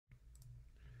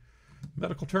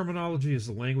Medical terminology is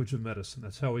the language of medicine.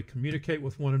 That's how we communicate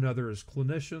with one another as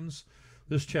clinicians.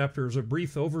 This chapter is a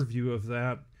brief overview of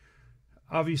that.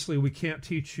 Obviously, we can't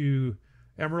teach you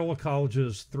Amarillo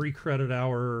College's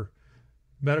 3-credit-hour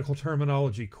medical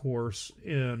terminology course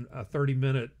in a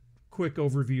 30-minute quick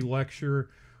overview lecture.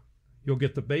 You'll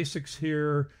get the basics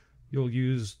here. You'll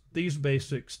use these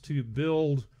basics to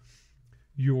build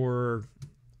your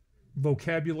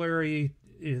vocabulary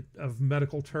of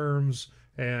medical terms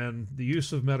and the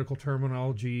use of medical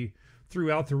terminology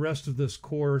throughout the rest of this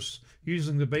course.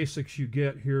 Using the basics you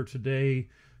get here today,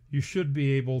 you should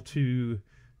be able to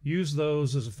use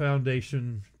those as a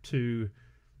foundation to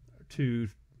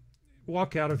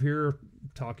walk out of here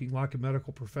talking like a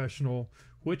medical professional,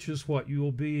 which is what you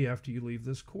will be after you leave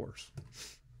this course.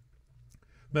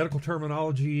 Medical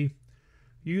terminology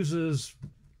uses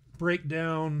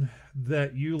breakdown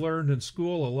that you learned in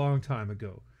school a long time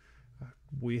ago.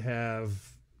 We have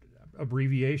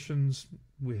abbreviations,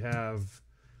 we have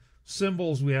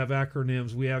symbols, we have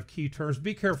acronyms, we have key terms.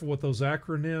 Be careful with those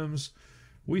acronyms.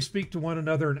 We speak to one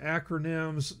another in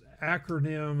acronyms.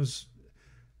 Acronyms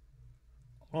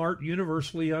aren't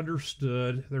universally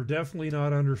understood. They're definitely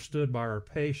not understood by our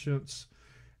patients.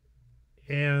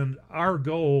 And our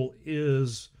goal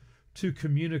is to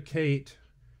communicate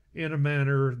in a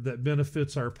manner that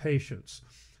benefits our patients,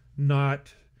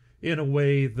 not in a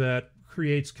way that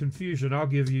creates confusion. I'll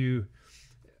give you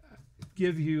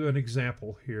an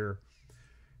example here.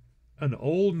 An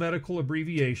old medical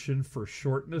abbreviation for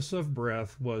shortness of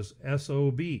breath was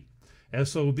SOB.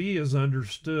 SOB is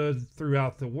understood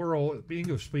throughout the world, the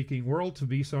English-speaking world, to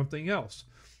be something else.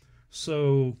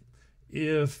 So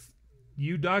if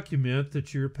you document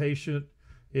that your patient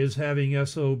is having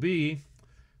SOB,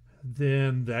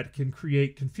 then that can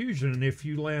create confusion. And if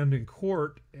you land in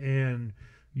court and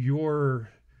your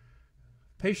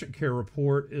patient care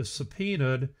report is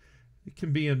subpoenaed, it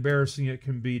can be embarrassing, it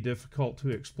can be difficult to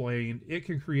explain, it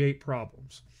can create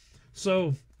problems.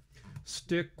 So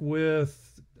stick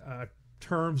with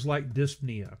terms like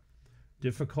dyspnea,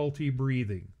 difficulty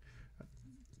breathing.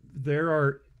 There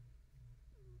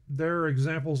are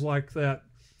examples like that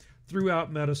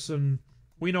throughout medicine.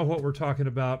 We know what we're talking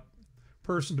about.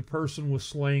 Person to person with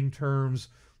slang terms,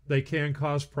 they can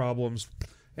cause problems,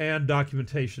 and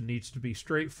documentation needs to be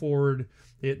straightforward.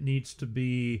 It needs to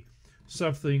be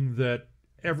something that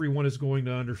everyone is going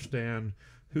to understand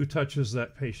who touches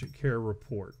that patient care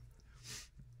report.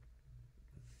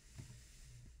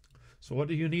 So what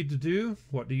do you need to do?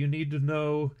 What do you need to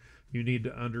know? You need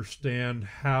to understand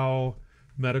how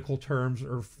medical terms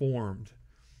are formed.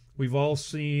 We've all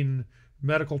seen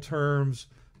medical terms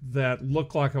that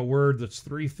look like a word that's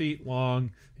 3 feet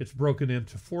long. It's broken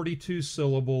into 42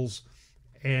 syllables,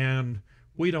 and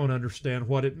we don't understand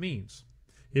what it means.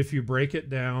 If you break it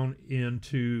down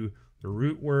into the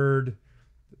root word,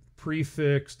 the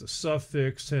prefix, the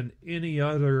suffix, and any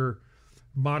other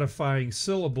modifying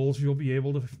syllables, you'll be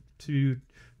able to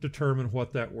determine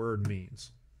what that word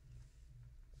means.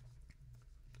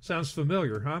 Sounds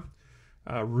familiar, huh?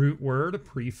 A root word, a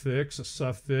prefix, a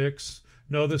suffix.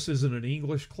 No, this isn't an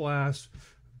English class,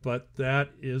 but that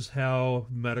is how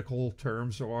medical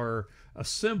terms are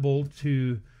assembled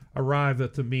to arrive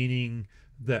at the meaning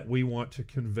that we want to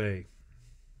convey.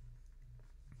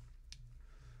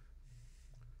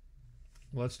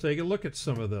 Let's take a look at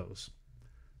some of those.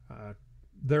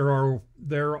 There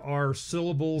are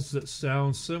syllables that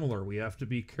sound similar. We have to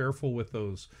be careful with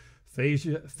those.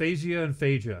 Phasia and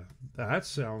phagia. That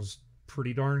sounds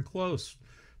pretty darn close.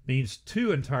 Means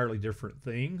two entirely different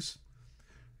things.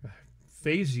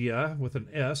 Phasia with an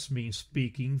S means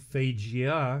speaking.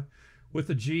 Phagia with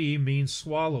a G means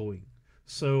swallowing.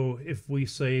 So if we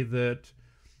say that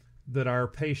our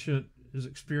patient is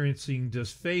experiencing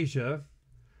dysphagia,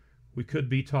 we could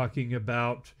be talking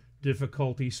about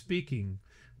difficulty speaking.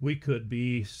 We could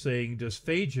be saying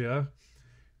dysphagia,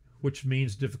 which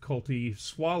means difficulty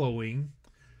swallowing.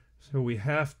 So we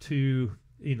have to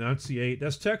enunciate.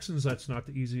 As Texans, that's not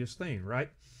the easiest thing, right?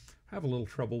 I have a little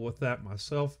trouble with that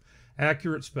myself.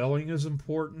 Accurate spelling is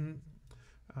important.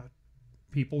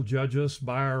 People judge us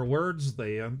by our words.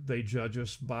 They judge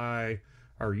us by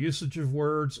our usage of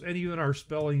words and even our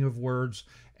spelling of words.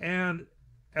 And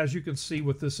as you can see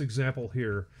with this example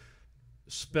here,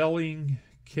 spelling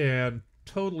can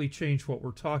totally change what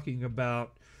we're talking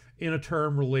about in a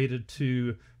term related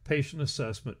to patient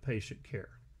assessment, patient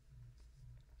care.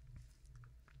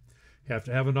 You have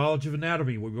to have a knowledge of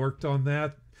anatomy. We worked on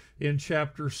that in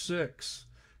chapter 6.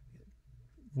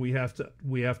 We have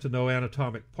to know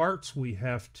anatomic parts. We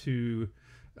have to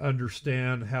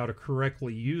understand how to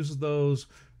correctly use those.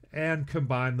 and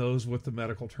combine those with the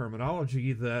medical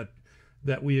terminology that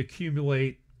we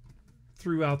accumulate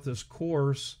throughout this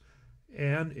course.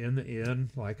 And in the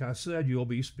end, like I said, you'll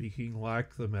be speaking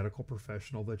like the medical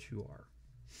professional that you are.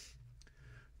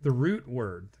 The root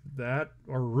word,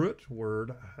 root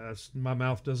word, my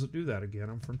mouth doesn't do that again.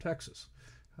 I'm from Texas.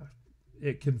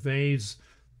 It conveys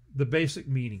the basic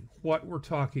meaning, what we're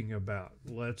talking about.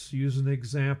 Let's use an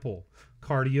example.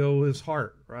 Cardio is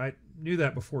heart, right? Knew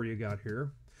that before you got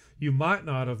here. You might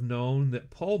not have known that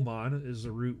pulmon is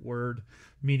a root word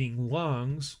meaning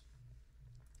lungs.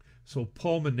 So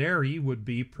pulmonary would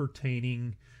be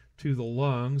pertaining to the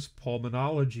lungs.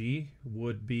 Pulmonology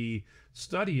would be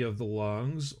study of the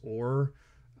lungs, or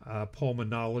a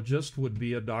pulmonologist would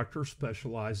be a doctor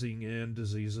specializing in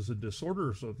diseases and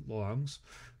disorders of the lungs.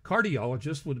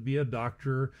 Cardiologist would be a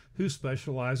doctor who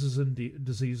specializes in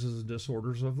diseases and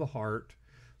disorders of the heart.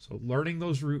 So learning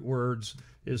those root words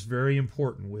is very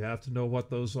important. We have to know what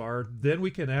those are. Then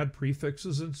we can add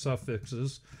prefixes and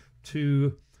suffixes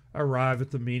to arrive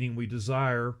at the meaning we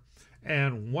desire.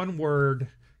 And one word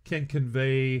can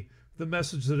convey the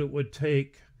message that it would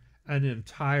take an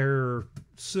entire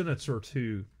sentence or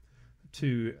two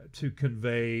to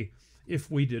convey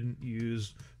if we didn't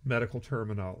use medical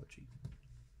terminology.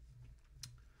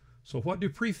 So what do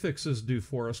prefixes do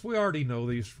for us? We already know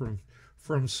these from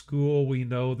school. We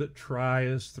know that tri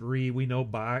is 3. We know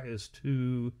bi is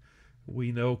 2.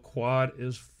 We know quad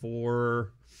is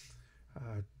 4.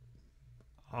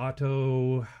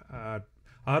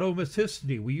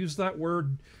 Automaticity. We use that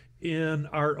word in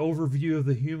our overview of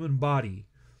the human body.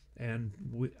 And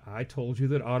I told you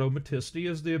that automaticity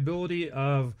is the ability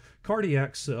of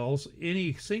cardiac cells,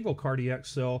 any single cardiac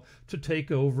cell, to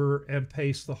take over and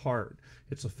pace the heart.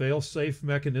 It's a fail-safe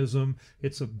mechanism.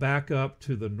 It's a backup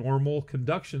to the normal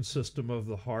conduction system of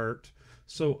the heart.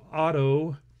 So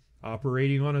auto,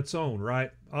 operating on its own, right?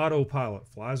 Autopilot,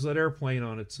 flies that airplane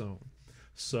on its own.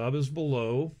 Sub is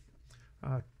below.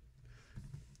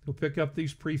 We'll pick up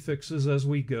these prefixes as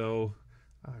we go.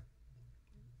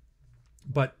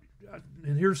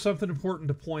 And here's something important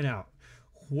to point out.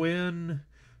 When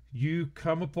you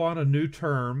come upon a new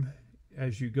term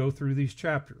as you go through these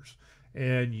chapters,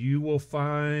 and you will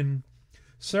find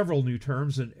several new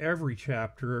terms in every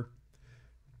chapter,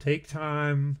 take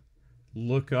time,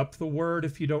 look up the word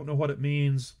if you don't know what it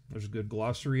means. There's a good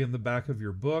glossary in the back of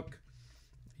your book.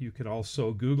 You can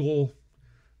also Google.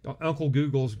 Uncle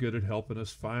Google's good at helping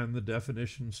us find the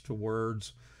definitions to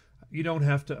words. You don't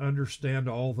have to understand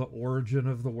all the origin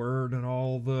of the word and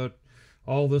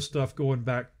all this stuff going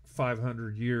back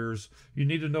 500 years. You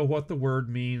need to know what the word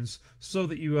means so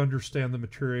that you understand the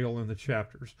material in the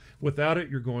chapters. Without it,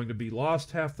 you're going to be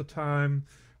lost half the time.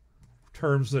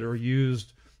 Terms that are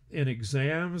used in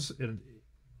exams, and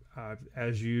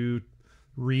as you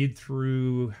read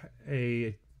through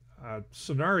a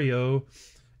scenario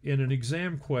in an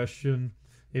exam question,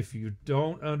 if you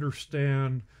don't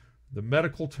understand the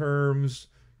medical terms,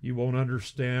 you won't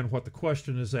understand what the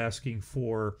question is asking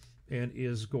for, and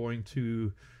is going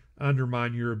to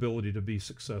undermine your ability to be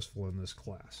successful in this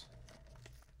class.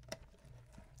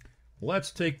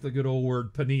 Let's take the good old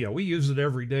word panilla. We use it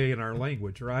every day in our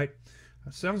language, right?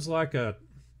 It sounds like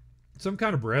some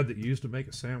kind of bread that you used to make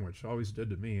a sandwich. Always did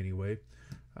to me anyway.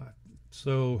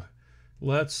 So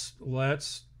let's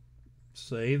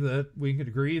say that we can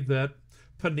agree that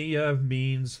panilla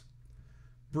means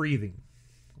breathing.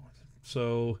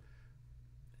 So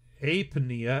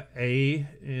apnea, A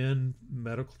in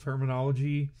medical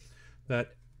terminology,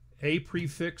 that A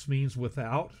prefix means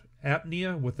without.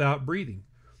 Apnea, without breathing.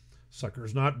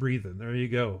 Sucker's not breathing. There you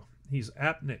go. He's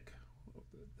apnic.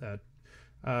 That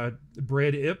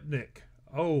bradypnic.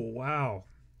 Oh, wow.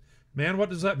 Man, what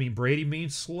does that mean? Brady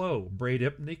means slow.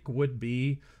 Bradypnic would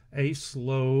be a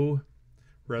slow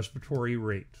respiratory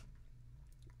rate.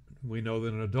 We know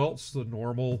that in adults the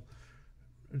normal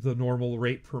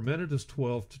rate per minute is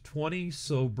 12 to 20,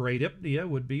 so bradypnea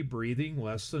would be breathing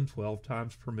less than 12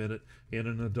 times per minute in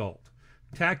an adult.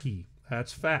 Tachy,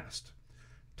 that's fast.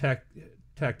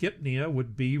 Tachypnea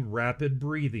would be rapid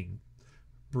breathing,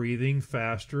 breathing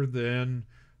faster than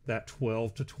that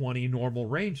 12 to 20 normal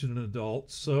range in an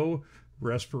adult. So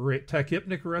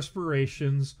tachypnic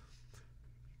respirations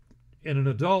in an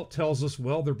adult tells us,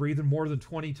 well, they're breathing more than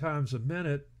 20 times a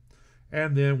minute.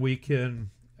 And then we can,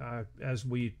 as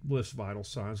we list vital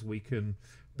signs, we can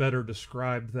better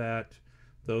describe that.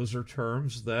 Those are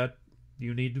terms that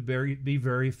you need to be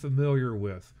very familiar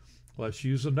with. Let's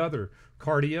use another.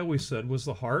 Cardia, we said, was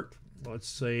the heart. Let's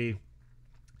say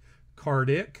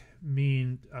cardiac,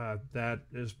 that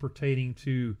is pertaining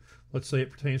to, let's say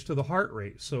it pertains to the heart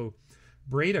rate. So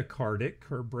bradycardic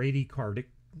or bradycardic,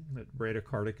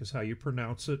 bradycardic is how you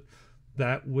pronounce it,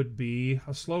 that would be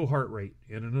a slow heart rate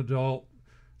in an adult,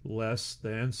 less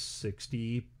than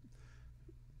 60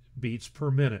 beats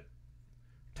per minute.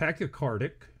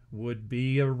 Tachycardic would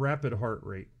be a rapid heart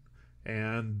rate,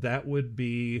 and that would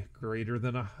be greater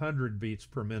than 100 beats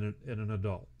per minute in an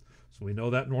adult. So we know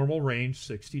that normal range,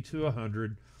 60 to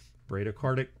 100,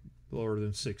 bradycardic lower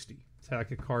than 60,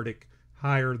 tachycardic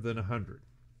higher than 100.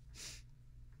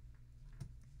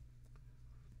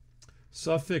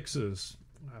 Suffixes,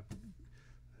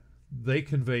 they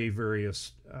convey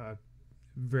various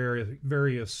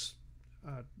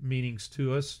meanings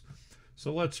to us.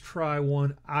 So let's try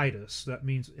one, itis. That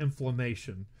means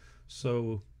inflammation.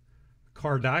 So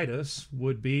carditis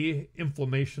would be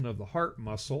inflammation of the heart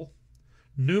muscle.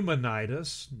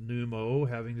 Pneumonitis, pneumo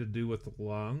having to do with the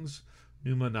lungs.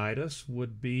 Pneumonitis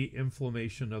would be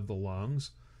inflammation of the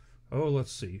lungs. Oh,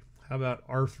 let's see. How about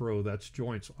arthro? That's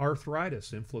joints.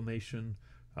 Arthritis, inflammation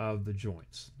of the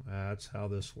joints. That's how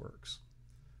this works.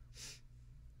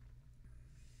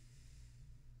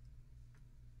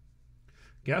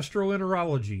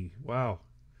 Gastroenterology. Wow.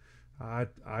 I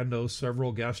know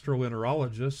several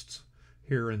gastroenterologists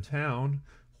here in town.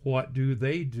 What do?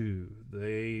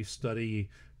 They study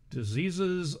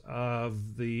diseases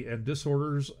and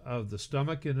disorders of the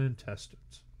stomach and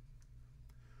intestines.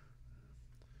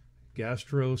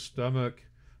 Gastro, stomach,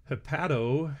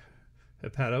 hepato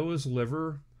is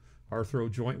liver, arthro,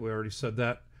 joint, we already said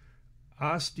that.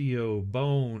 Osteo,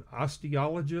 bone,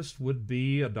 osteologist would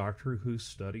be a doctor who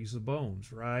studies the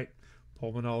bones, right?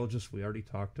 Pulmonologist, we already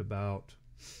talked about.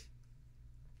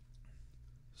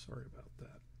 Sorry about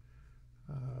that.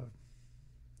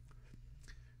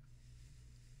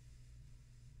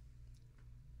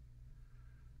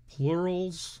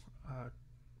 Plurals.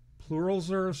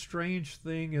 Plurals are a strange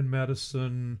thing in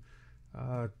medicine.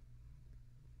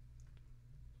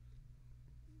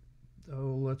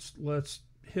 Let's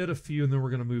hit a few and then we're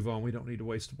going to move on. We don't need to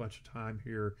waste a bunch of time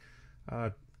here.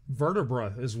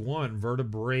 Vertebra is one.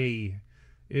 Vertebrae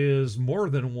is more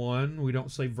than one. We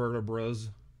don't say vertebras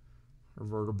or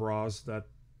vertebras. That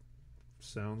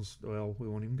sounds, well, we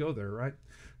won't even go there, right?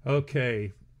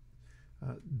 Okay.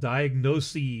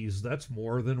 Diagnoses, that's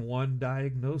more than one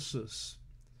diagnosis.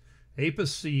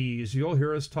 Apices, you'll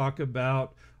hear us talk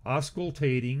about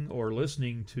auscultating or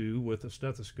listening to with a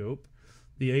stethoscope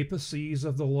the apices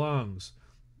of the lungs.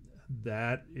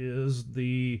 That is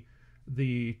the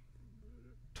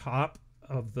top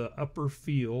of the upper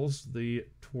fields,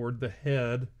 toward the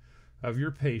head of your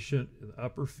patient, the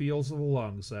upper fields of the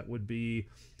lungs. That would be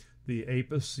the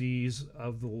apices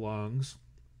of the lungs.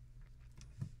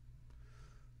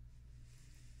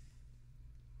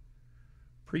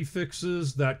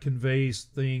 Prefixes, that conveys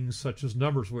things such as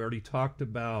numbers we already talked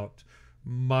about.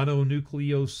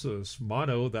 Mononucleosis.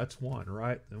 Mono, that's one,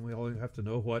 right? Then we only have to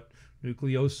know what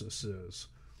nucleosis is.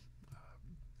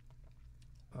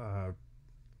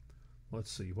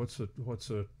 Let's see, what's a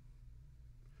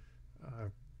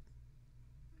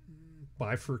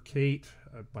bifurcate?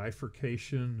 A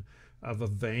bifurcation of a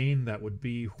vein, that would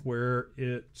be where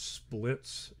it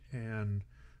splits, and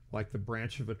like the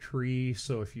branch of a tree.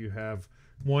 So if you have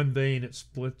one vein, it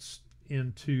splits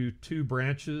into two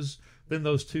branches, then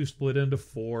those two split into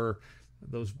four.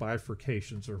 Those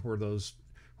bifurcations are where those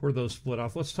split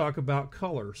off. Let's talk about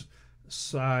colors.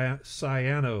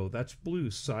 Cyano, that's blue.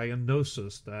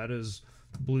 Cyanosis, that is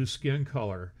blue skin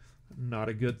color. Not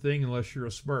a good thing unless you're a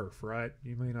Smurf, right?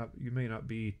 You may not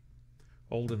be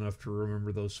old enough to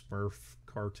remember those Smurf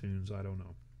cartoons. I don't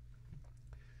know.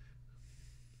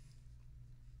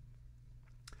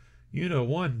 You know,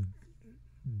 one,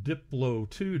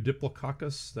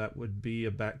 Diplococcus, that would be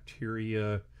a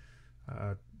bacteria,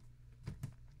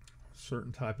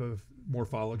 certain type of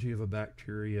morphology of a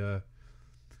bacteria.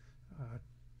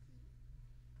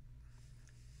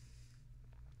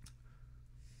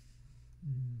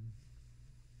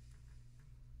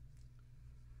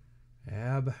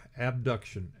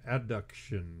 Abduction,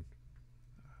 adduction,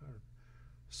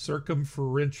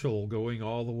 circumferential, going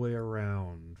all the way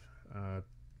around.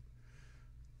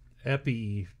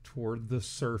 Epi, toward the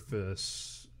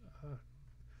surface.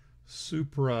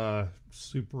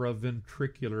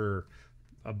 Supraventricular,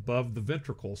 above the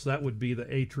ventricles. That would be the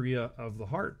atria of the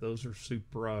heart. Those are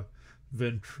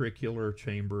supraventricular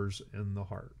chambers in the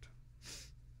heart.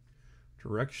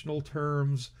 Directional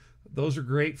terms, those are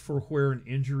great for where an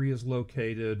injury is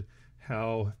located,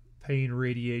 how pain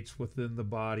radiates within the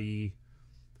body.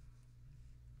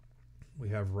 We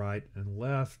have right and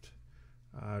left.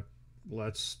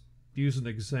 Let's use an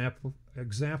example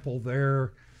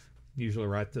there. Usually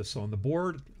write this on the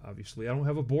board. Obviously, I don't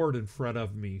have a board in front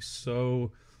of me,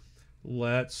 so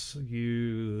let's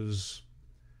use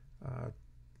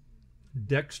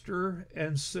dexter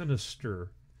and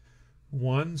sinister.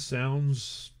 One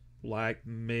sounds like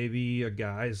maybe a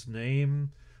guy's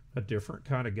name, a different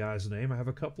kind of guy's name. I have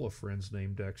a couple of friends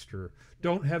named Dexter.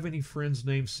 Don't have any friends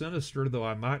named Sinister, though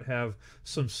I might have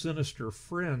some sinister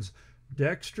friends.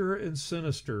 Dexter and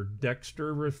Sinister.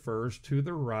 Dexter refers to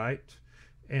the right,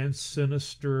 and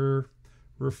Sinister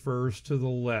refers to the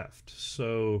left.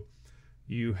 So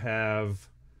you have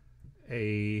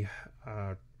a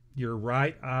your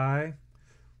right eye.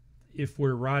 If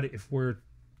we're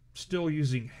still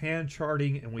using hand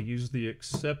charting and we use the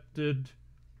accepted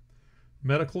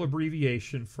medical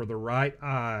abbreviation for the right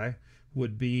eye,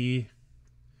 would be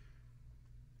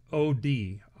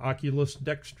OD, oculus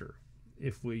dexter.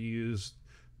 If we use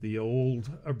the old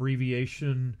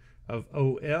abbreviation of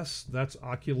OS, that's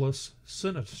oculus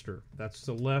sinister. That's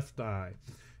the left eye.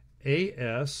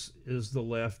 AS is the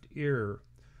left ear,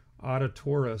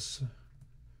 auditoris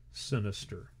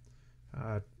sinister.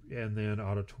 And then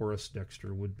auditoris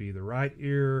dexter would be the right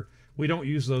ear. We don't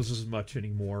use those as much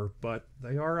anymore, but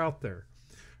they are out there.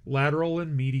 Lateral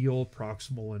and medial,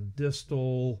 proximal and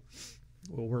distal.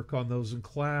 We'll work on those in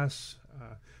class.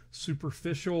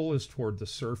 Superficial is toward the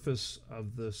surface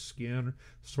of the skin,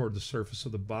 toward the surface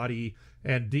of the body.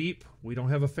 And deep, we don't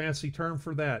have a fancy term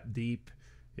for that. Deep,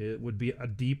 it would be a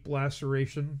deep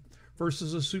laceration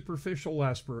versus a superficial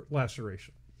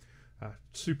laceration.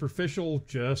 Superficial,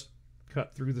 just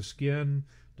cut through the skin,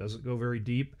 doesn't go very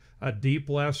deep. A deep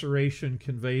laceration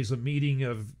conveys a meaning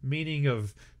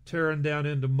of tearing down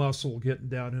into muscle, getting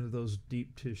down into those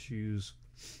deep tissues.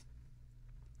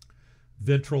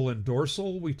 Ventral and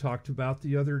dorsal, we talked about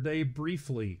the other day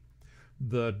briefly.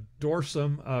 The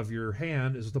dorsum of your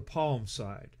hand is the palm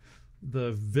side.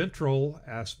 The ventral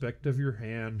aspect of your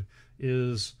hand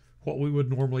is what we would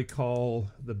normally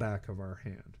call the back of our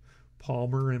hand.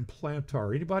 Palmar and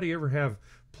plantar. Anybody ever have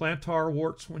plantar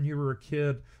warts when you were a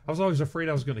kid? I was always afraid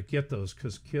I was going to get those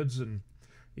because kids in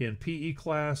PE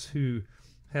class who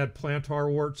had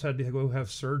plantar warts had to go have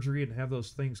surgery and have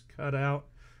those things cut out.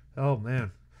 Oh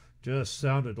man, just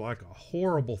sounded like a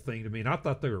horrible thing to me. And I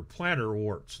thought they were plantar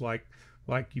warts, like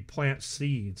you plant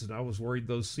seeds, and I was worried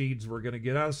those seeds were going to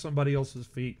get out of somebody else's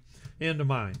feet into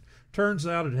mine. Turns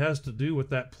out it has to do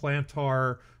with that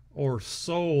plantar or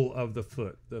sole of the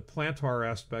foot, the plantar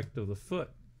aspect of the foot.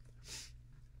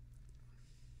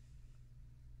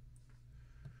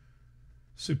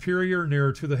 Superior,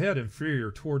 nearer to the head,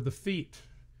 inferior, toward the feet.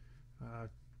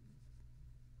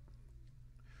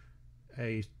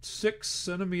 A 6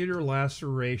 centimeter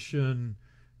laceration,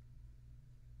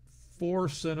 4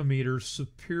 centimeters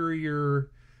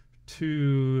superior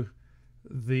to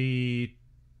the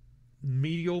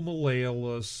medial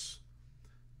malleolus,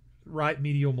 right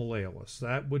medial malleolus.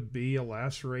 That would be a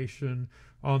laceration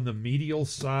on the medial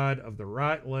side of the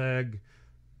right leg,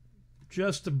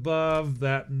 just above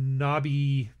that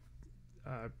knobby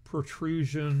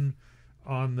protrusion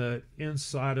on the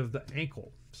inside of the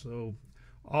ankle. So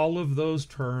all of those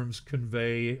terms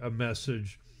convey a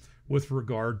message with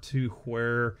regard to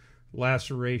where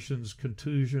lacerations,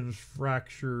 contusions,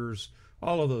 fractures,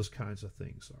 all of those kinds of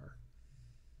things are.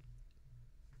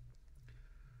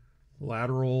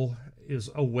 Lateral is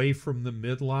away from the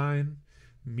midline.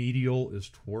 Medial is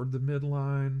toward the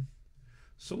midline.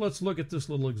 So let's look at this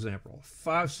little example.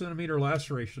 5 centimeter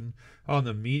laceration on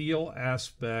the medial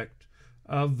aspect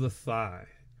of the thigh.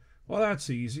 Well, that's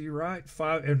easy, right?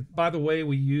 And by the way,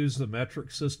 we use the metric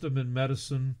system in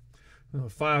medicine.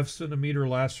 5 centimeter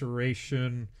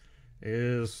laceration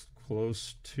is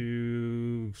close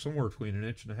to somewhere between 1.5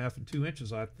 inches and 2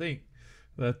 inches, I think.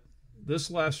 But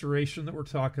this laceration that we're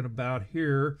talking about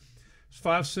here is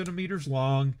 5 centimeters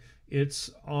long. It's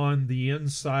on the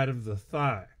inside of the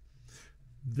thigh.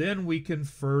 Then we can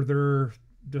further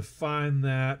define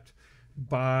that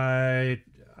by,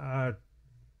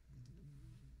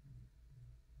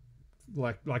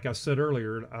 like I said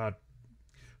earlier,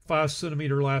 5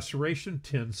 centimeter laceration,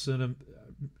 10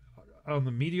 on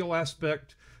the medial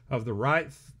aspect of the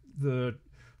right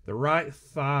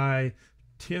thigh,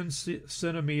 10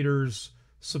 centimeters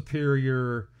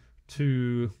superior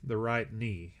to the right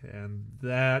knee. And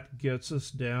that gets us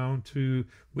down to,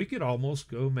 we could almost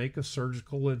go make a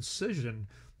surgical incision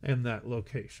in that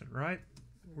location, right?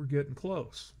 We're getting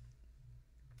close.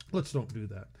 Let's don't do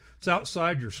that. It's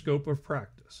outside your scope of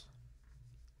practice.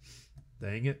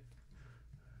 Dang it.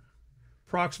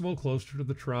 Proximal, closer to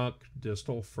the trunk.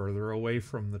 Distal, further away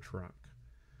from the trunk.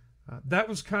 That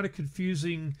was kind of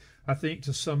confusing, I think,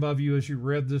 to some of you as you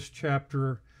read this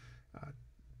chapter.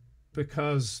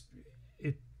 because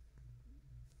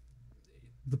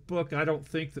the book, I don't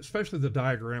think that, especially the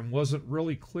diagram, wasn't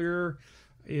really clear.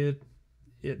 It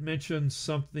mentioned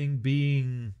something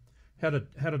being had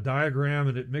a diagram,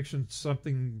 and it mentioned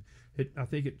something. I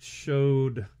think it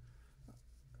showed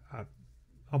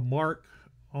a mark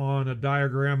on a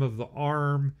diagram of the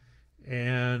arm,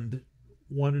 and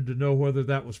wanted to know whether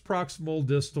that was proximal,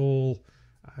 distal,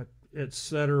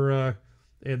 etc.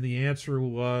 And the answer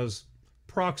was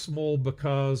proximal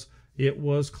because it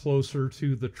was closer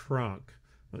to the trunk.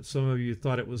 But some of you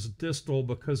thought it was distal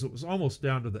because it was almost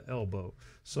down to the elbow.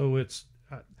 So it's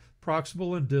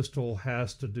proximal and distal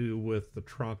has to do with the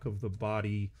trunk of the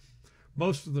body.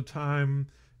 Most of the time,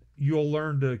 you'll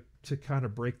learn to kind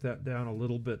of break that down a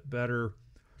little bit better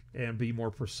and be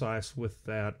more precise with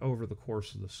that over the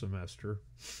course of the semester.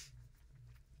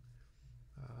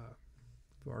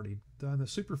 We've already done the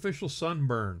superficial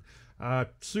sunburn.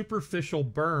 Superficial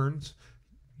burns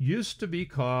used to be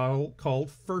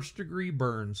called first-degree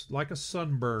burns, like a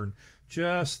sunburn.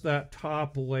 Just that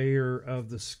top layer of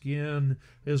the skin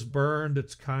is burned.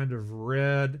 It's kind of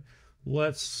red.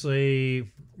 Let's say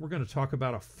we're going to talk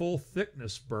about a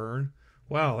full-thickness burn.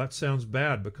 Wow, that sounds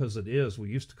bad because it is. We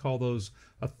used to call those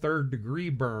a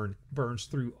third-degree burn. Burns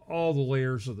through all the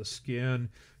layers of the skin,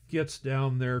 gets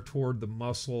down there toward the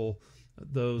muscle.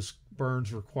 Those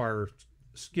burns require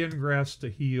skin grafts to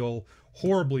heal.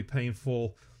 Horribly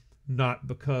painful. Not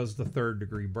because the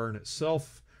third-degree burn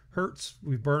itself hurts.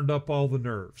 We've burned up all the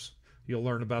nerves. You'll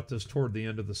learn about this toward the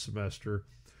end of the semester.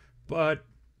 But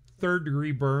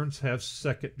third-degree burns have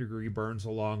second-degree burns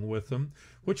along with them,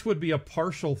 which would be a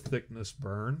partial thickness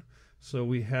burn. So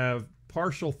we have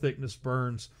partial thickness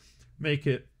burns, make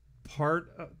it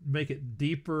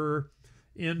deeper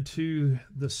into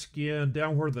the skin,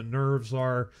 down where the nerves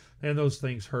are, and those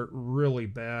things hurt really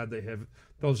bad.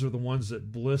 Those are the ones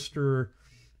that blister.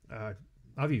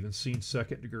 I've even seen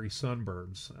second-degree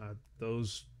sunburns.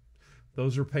 Those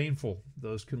are painful.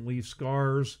 Those can leave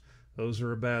scars. Those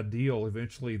are a bad deal.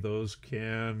 Eventually, those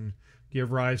can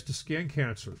give rise to skin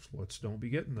cancers. Let's don't be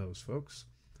getting those, folks.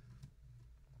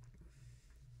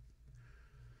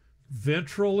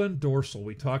 Ventral and dorsal.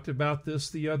 We talked about this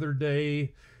the other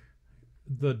day.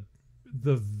 The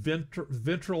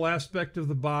ventral aspect of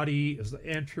the body is the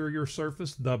anterior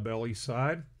surface, the belly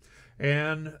side.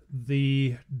 And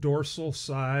the dorsal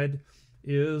side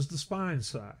is the spine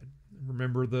side.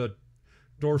 Remember the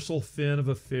dorsal fin of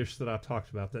a fish that I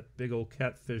talked about, that big old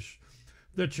catfish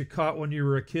that you caught when you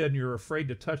were a kid and you were afraid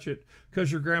to touch it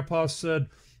because your grandpa said,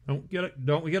 don't get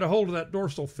a hold of that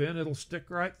dorsal fin, it'll stick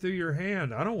right through your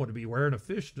hand. I don't want to be wearing a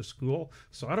fish to school,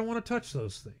 so I don't want to touch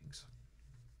those things.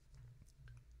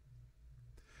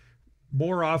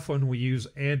 More often we use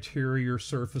anterior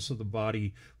surface of the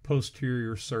body,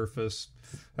 posterior surface.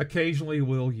 Occasionally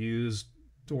we'll use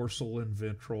dorsal and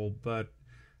ventral, but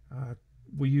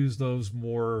we use those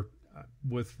more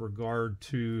with regard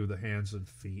to the hands and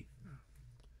feet.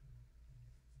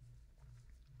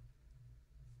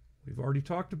 We've already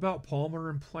talked about palmar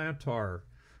and plantar.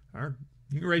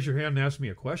 You can raise your hand and ask me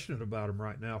a question about them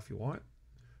right now if you want.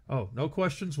 Oh, no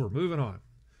questions? We're moving on.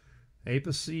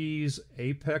 Apices,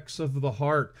 apex of the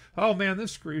heart. Oh man,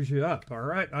 this screws you up. All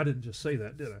right, I didn't just say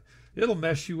that, did I? It'll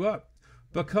mess you up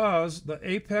because the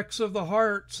apex of the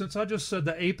heart, since I just said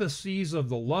the apices of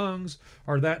the lungs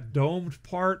are that domed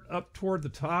part up toward the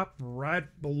top, right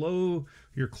below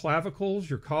your clavicles,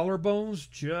 your collarbones,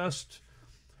 just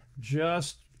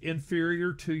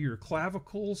inferior to your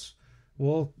clavicles.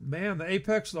 Well, man, the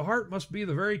apex of the heart must be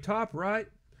the very top, right?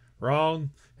 Wrong.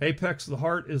 Apex of the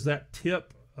heart is that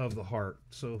tip of the heart,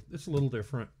 so it's a little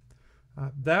different.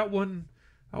 That one,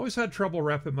 I always had trouble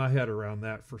wrapping my head around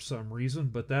that for some reason,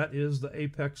 but that is the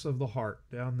apex of the heart,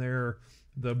 down there,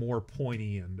 the more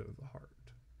pointy end of the heart.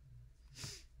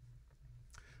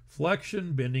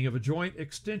 Flexion, bending of a joint,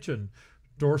 extension,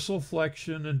 dorsal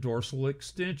flexion and dorsal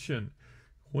extension.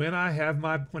 When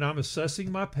I'm assessing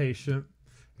my patient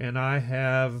and I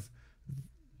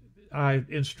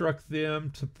instruct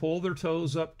them to pull their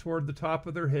toes up toward the top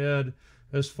of their head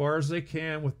as far as they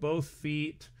can with both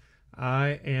feet,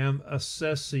 I am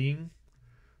assessing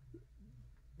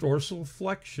dorsal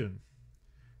flexion.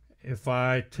 If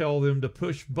I tell them to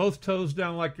push both toes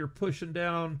down like you're pushing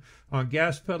down on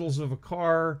gas pedals of a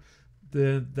car,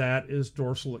 then that is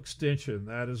dorsal extension.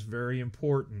 That is very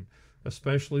important,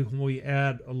 especially when we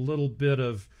add a little bit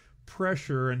of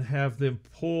pressure and have them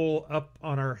pull up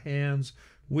on our hands.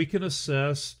 We can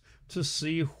assess to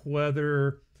see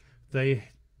whether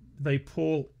they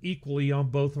pull equally on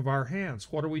both of our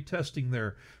hands. What are we testing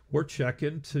there? We're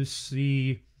checking to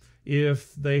see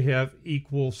if they have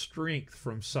equal strength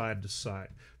from side to side.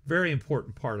 Very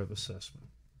important part of assessment.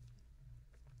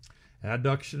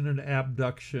 Adduction and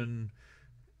abduction.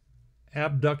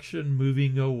 Abduction,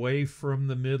 moving away from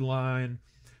the midline.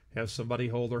 Have somebody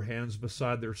hold their hands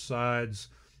beside their sides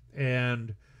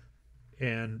and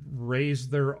raise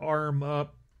their arm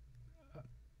up.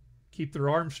 Keep their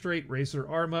arm straight, raise their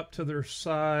arm up to their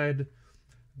side.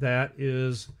 That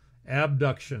is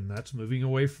abduction. That's moving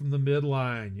away from the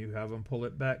midline. You have them pull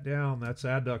it back down. That's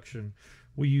adduction.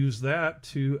 We use that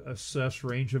to assess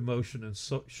range of motion in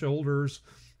shoulders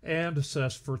and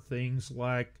assess for things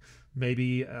like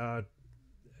maybe a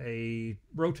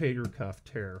rotator cuff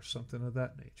tear, something of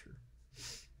that nature.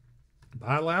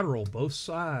 Bilateral, both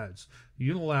sides.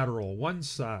 Unilateral, one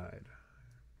side.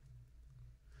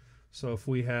 So if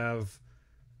we have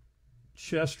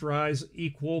chest rise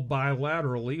equal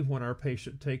bilaterally when our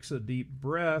patient takes a deep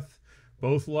breath,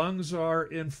 both lungs are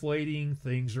inflating,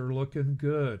 things are looking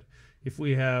good. If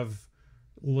we have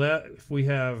left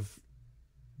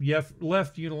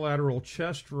unilateral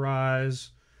chest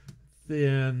rise,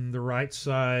 then the right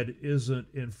side isn't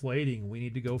inflating. We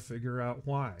need to go figure out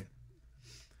why.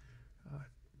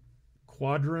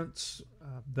 Quadrants,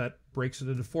 that breaks it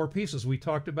into four pieces. We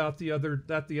talked about the other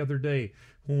day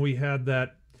when we had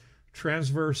that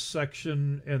transverse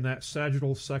section and that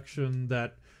sagittal section,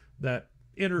 that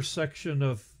intersection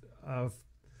of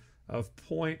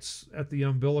points at the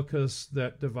umbilicus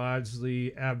that divides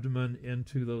the abdomen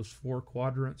into those four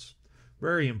quadrants.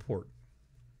 Very important.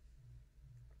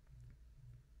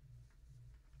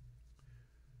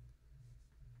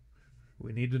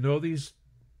 We need to know these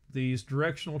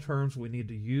directional terms. We need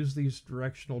to use these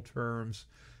directional terms.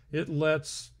 It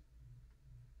lets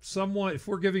someone, if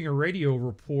we're giving a radio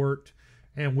report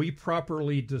and we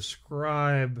properly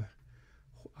describe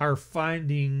our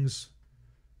findings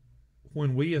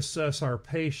when we assess our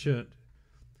patient,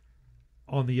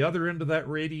 on the other end of that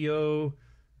radio,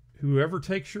 whoever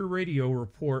takes your radio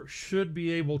report should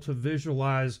be able to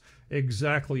visualize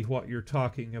exactly what you're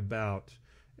talking about.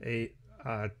 A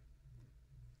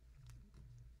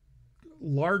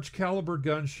large caliber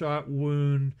gunshot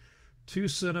wound, 2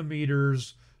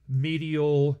 centimeters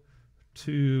medial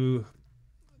to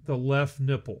the left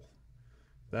nipple.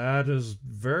 That is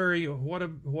very,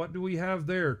 what do we have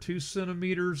there? 2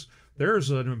 centimeters. There's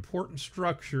an important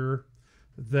structure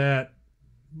that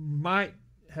might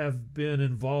have been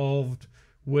involved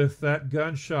with that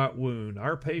gunshot wound.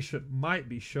 Our patient might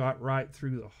be shot right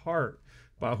through the heart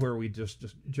by where we just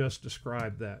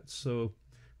described that. So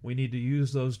we need to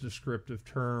use those descriptive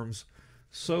terms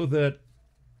so that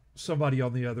somebody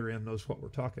on the other end knows what we're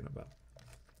talking about.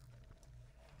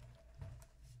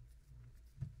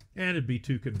 And it'd be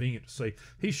too convenient to say,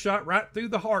 he's shot right through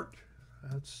the heart.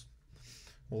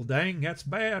 Well, dang, that's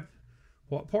bad.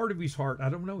 What part of his heart? I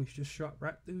don't know. He's just shot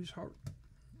right through his heart.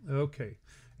 Okay.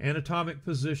 Anatomic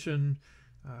position.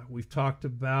 We've talked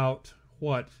about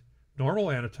what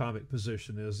normal anatomic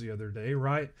position is the other day,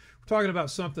 right? We're talking about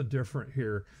something different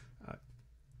here.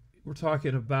 We're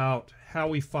talking about how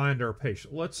we find our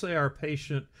patient. Let's say our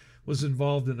patient was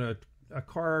involved in a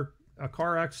car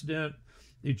accident,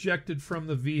 ejected from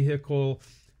the vehicle,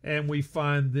 and we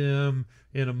find them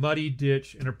in a muddy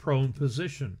ditch in a prone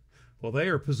position. Well, they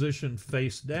are positioned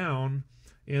face down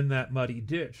in that muddy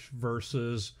ditch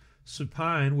versus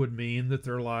supine would mean that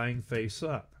they're lying face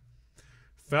up.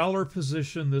 Fowler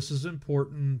position, this is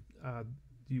important.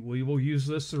 We will use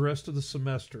this the rest of the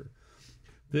semester.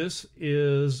 This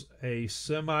is a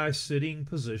semi-sitting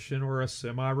position or a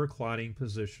semi-reclining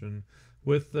position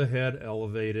with the head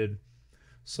elevated.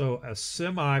 So a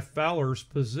semi-Fowler's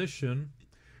position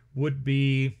would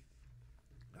be,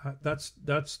 that's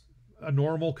a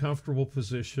normal, comfortable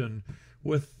position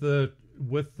with the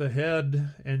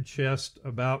head and chest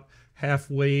about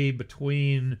halfway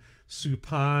between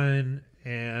supine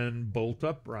and bolt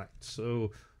upright.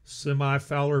 So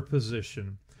semi-Fowler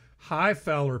position. High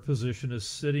Fowler position is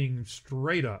sitting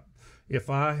straight up.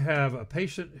 If I have a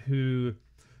patient who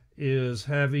is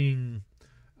having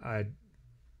a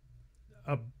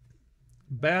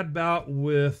bad bout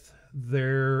with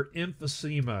their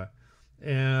emphysema,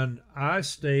 and I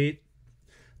state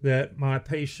that my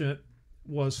patient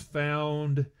was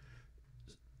found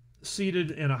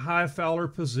seated in a high Fowler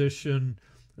position,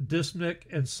 dyspneic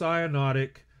and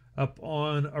cyanotic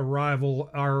upon our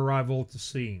arrival at the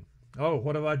scene. Oh,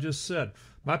 what have I just said?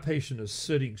 My patient is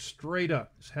sitting straight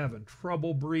up, is having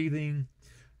trouble breathing.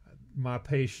 My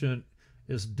patient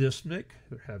is dyspneic,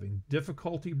 they're having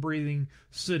difficulty breathing,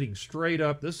 sitting straight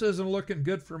up. This isn't looking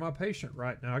good for my patient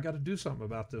right now. I got to do something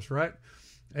about this, right?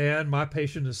 And my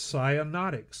patient is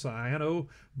cyanotic, cyano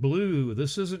blue.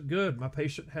 This isn't good. My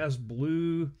patient has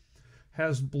blue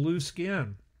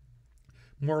skin.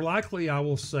 More likely, I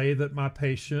will say that my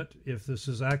patient, if this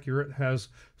is accurate, has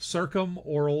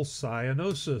circumoral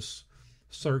cyanosis.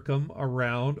 Circum,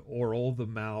 around, oral, the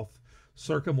mouth.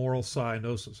 Circumoral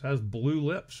cyanosis. Has blue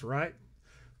lips, right?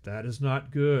 That is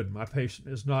not good. My patient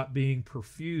is not being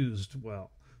perfused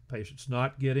well. Patient's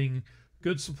not getting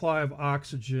good supply of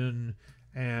oxygen,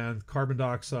 and carbon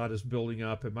dioxide is building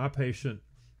up, and my patient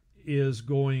is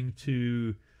going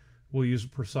to, we'll use a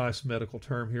precise medical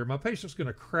term here, my patient's going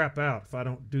to crap out if I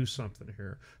don't do something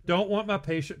here. Don't want my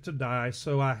patient to die,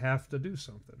 so I have to do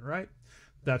something, right?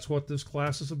 That's what this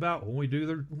class is about.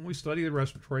 When we study the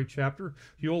respiratory chapter,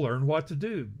 you'll learn what to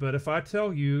do. But if I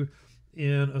tell you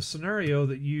in a scenario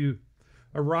that you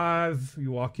arrive,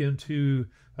 you walk into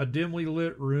a dimly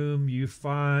lit room, you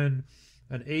find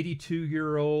an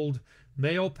 82-year-old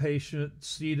male patient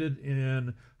seated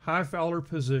in high Fowler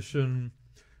position,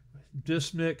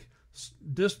 dyspneic,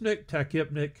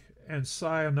 tachypnic, and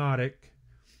cyanotic,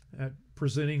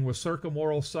 presenting with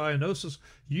circumoral cyanosis,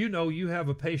 you know you have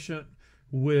a patient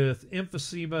with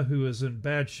emphysema who is in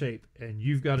bad shape, and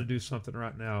you've got to do something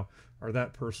right now or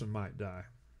that person might die.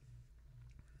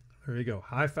 There you go.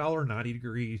 High Fowler,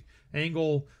 90-degree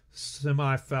angle,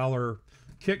 semi-Fowler,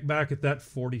 kick back at that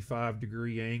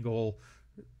 45-degree angle,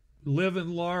 living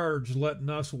large, letting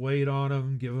us wait on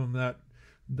them, give them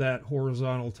that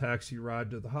horizontal taxi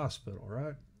ride to the hospital,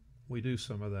 right? We do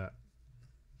some of that.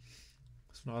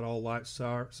 It's not all lights,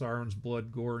 sirens,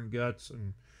 blood, gore, and guts,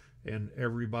 and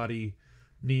everybody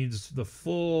needs the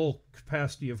full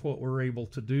capacity of what we're able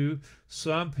to do.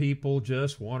 Some people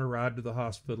just want to ride to the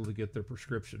hospital to get their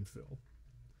prescription filled.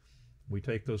 We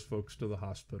take those folks to the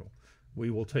hospital. We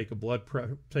will take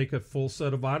a full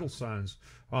set of vital signs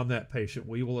on that patient.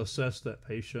 We will assess that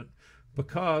patient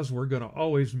because we're going to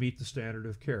always meet the standard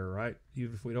of care, right?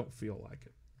 Even if we don't feel like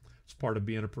it. It's part of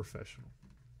being a professional.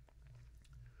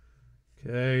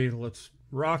 Okay, let's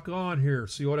rock on here.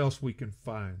 See what else we can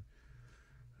find.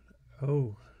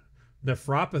 Oh,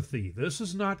 nephropathy. This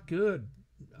is not good.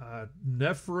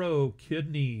 Nephro,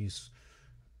 kidneys,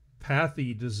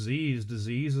 pathy,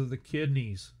 disease of the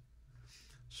kidneys.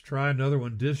 Let's try another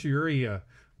one. Dysuria.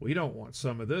 We don't want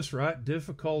some of this, right?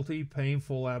 Difficulty,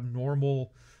 painful,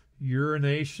 abnormal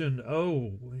urination.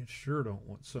 Oh, we sure don't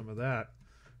want some of that.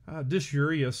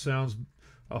 Dysuria sounds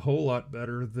a whole lot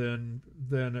better than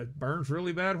it burns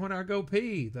really bad when I go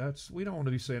pee. We don't want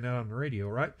to be saying that on the radio,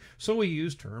 right? So we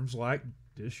use terms like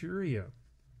dysuria.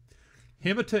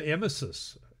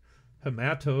 Hematoemesis.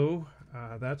 Hemato,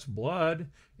 that's blood.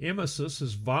 Emesis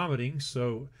is vomiting,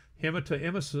 so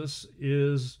hematoemesis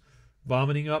is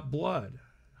vomiting up blood.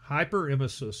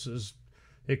 Hyperemesis is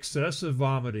excessive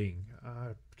vomiting.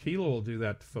 Kilo will do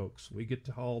that to folks. We get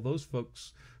to haul those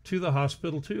folks to the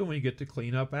hospital too, and we get to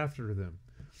clean up after them.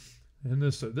 And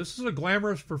this is a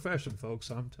glamorous profession,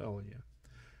 folks, I'm telling you.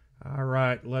 All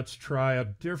right, let's try a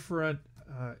different.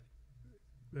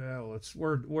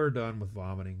 We're done with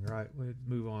vomiting, right? We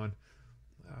move on.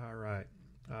 All right,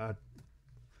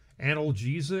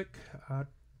 analgesic.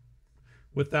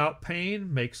 Without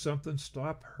pain, make something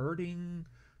stop hurting.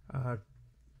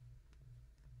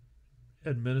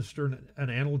 Administer an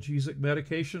analgesic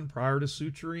medication prior to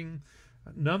suturing.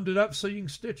 Numbed it up so you can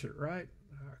stitch it, right?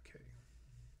 Okay.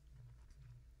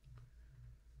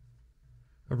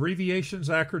 Abbreviations,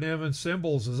 acronym, and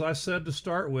symbols. As I said to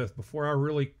start with, before I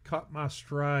really caught my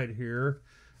stride here,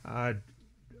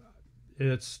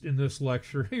 it's in this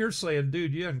lecture. You're saying,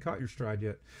 dude, you haven't caught your stride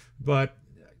yet. But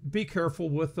be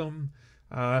careful with them.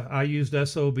 I used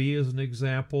SOB as an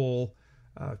example.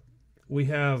 We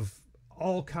have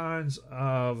all kinds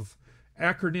of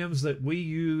acronyms that we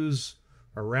use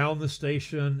around the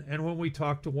station and when we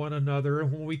talk to one another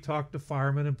and when we talk to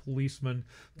firemen and policemen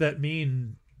that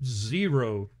mean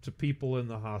zero to people in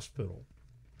the hospital.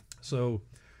 So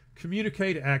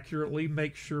communicate accurately,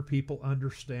 make sure people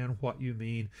understand what you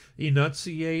mean.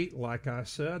 Enunciate, like I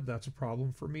said, that's a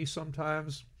problem for me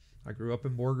sometimes. I grew up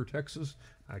in Borger, Texas.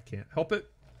 I can't help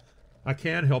it. I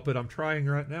can help it. I'm trying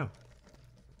right now.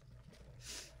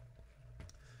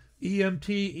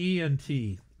 EMT,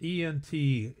 ENT. ENT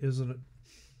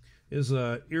is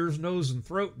a ears, nose, and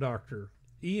throat doctor.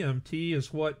 EMT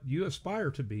is what you aspire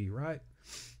to be, right?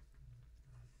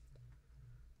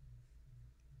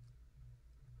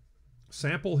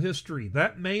 Sample history.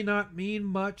 That may not mean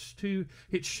much to,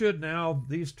 it should now.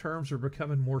 These terms are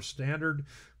becoming more standard,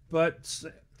 but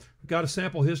got a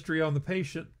sample history on the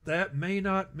patient. That may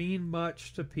not mean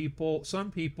much to people, some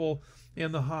people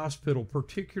in the hospital,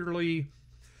 particularly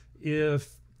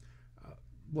if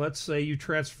let's say you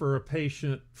transfer a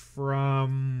patient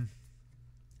from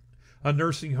a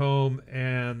nursing home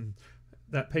and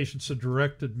that patient's a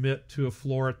direct admit to a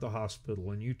floor at the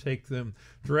hospital, and you take them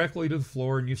directly to the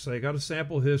floor and you say, got a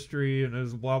sample history and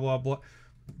there's blah, blah, blah.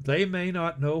 They may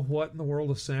not know what in the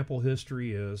world a sample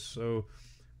history is, so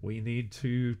we need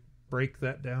to break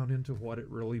that down into what it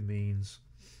really means.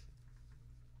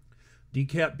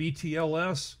 DCAT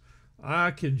BTLS,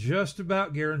 I can just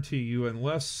about guarantee you,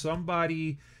 unless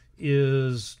somebody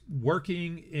is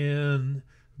working in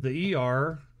the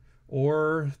ER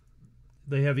or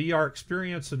they have ER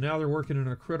experience and now they're working in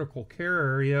a critical care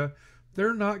area,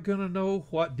 they're not going to know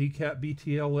what DCAT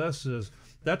BTLS is.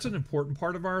 That's an important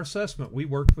part of our assessment. We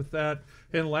worked with that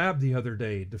in lab the other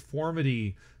day.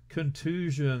 Deformity,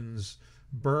 contusions,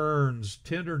 burns,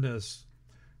 tenderness,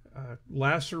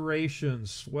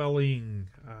 lacerations, swelling.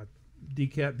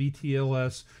 DCAT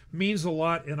BTLS means a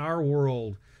lot in our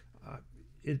world.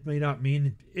 It may not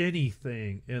mean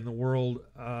anything in the world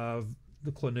of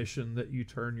the clinician that you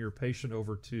turn your patient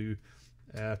over to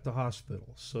at the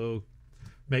hospital. So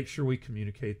make sure we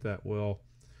communicate that well.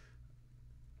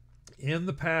 In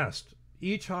the past,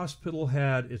 each hospital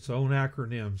had its own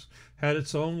acronyms, had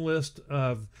its own list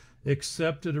of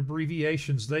accepted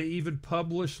abbreviations. They even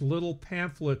published little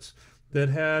pamphlets that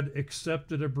had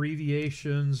accepted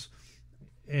abbreviations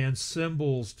and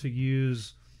symbols to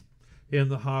use in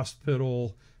the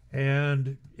hospital,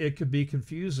 and it could be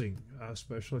confusing,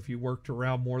 especially if you worked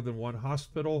around more than one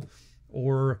hospital,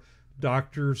 or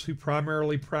doctors who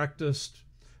primarily practiced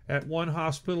at one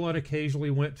hospital and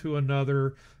occasionally went to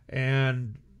another,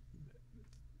 and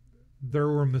there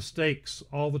were mistakes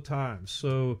all the time.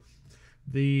 So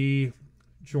the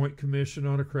Joint Commission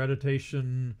on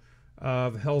Accreditation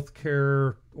of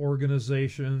Healthcare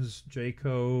Organizations,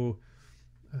 JCO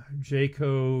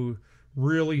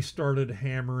really started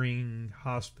hammering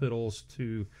hospitals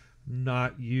to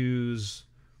not use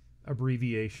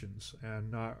abbreviations,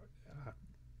 and not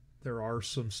there are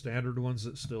some standard ones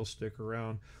that still stick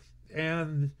around.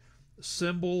 And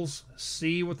symbols,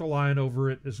 C with a line over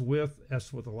it is with,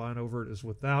 S with a line over it is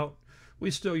without.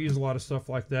 We still use a lot of stuff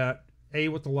like that. A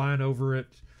with the line over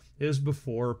it is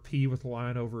before, P with the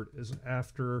line over it is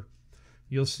after.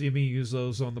 You'll see me use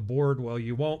those on the board. Well,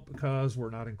 you won't, because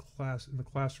we're not in the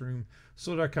classroom,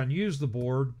 so that I can use the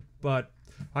board, but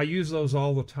I use those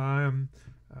all the time.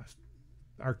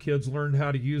 Our kids learned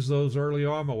how to use those early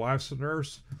on. My wife's a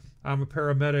nurse, I'm a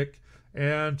paramedic,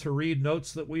 and to read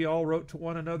notes that we all wrote to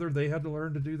one another, they had to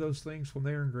learn to do those things when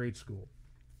they were in grade school.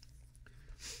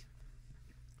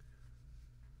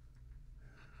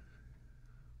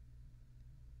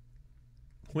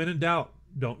 When in doubt,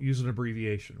 don't use an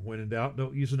abbreviation. When in doubt,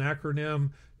 don't use an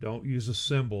acronym. Don't use a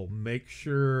symbol. Make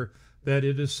sure that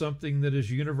it is something that is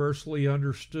universally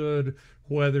understood,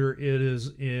 whether it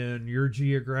is in your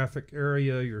geographic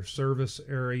area, your service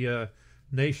area,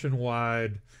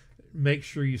 nationwide. Make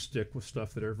sure you stick with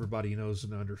stuff that everybody knows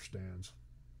and understands.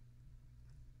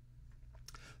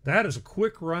 That is a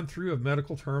quick run through of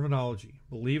medical terminology.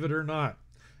 Believe it or not,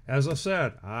 as I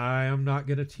said, I am not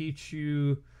going to teach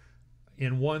you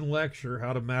in one lecture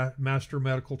how to master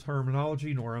medical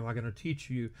terminology, nor am I going to teach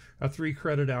you a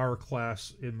 3-credit hour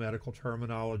class in medical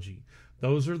terminology.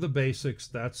 Those are the basics.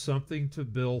 That's something to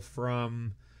build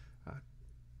from.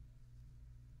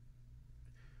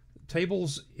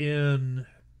 Tables in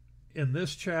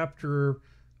this chapter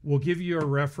will give you a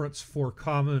reference for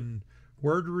common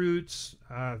word roots,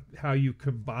 how you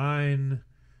combine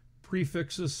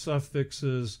prefixes,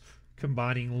 suffixes,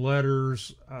 combining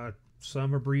letters,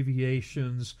 some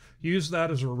abbreviations. Use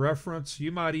that as a reference.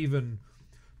 You might even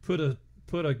put a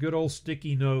good old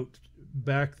sticky note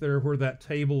back there where that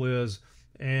table is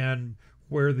and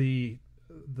where the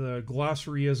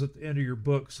glossary is at the end of your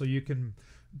book, so you can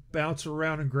bounce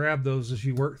around and grab those as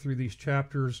you work through these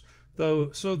chapters,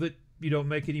 though, so that you don't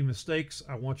make any mistakes.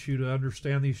 I want you to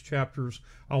understand these chapters.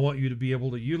 I want you to be able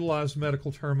to utilize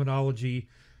medical terminology.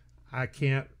 I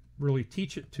can't really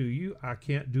teach it to you. I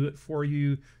can't do it for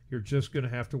you. You're just going to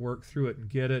have to work through it and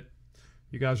get it.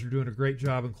 You guys are doing a great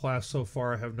job in class so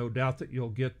far. I have no doubt that you'll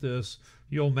get this.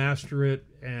 You'll master it,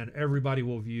 and everybody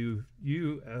will view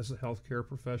you as the healthcare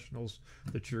professionals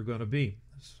that you're going to be.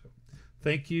 So,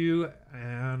 thank you,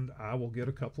 and I will get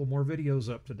a couple more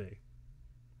videos up today.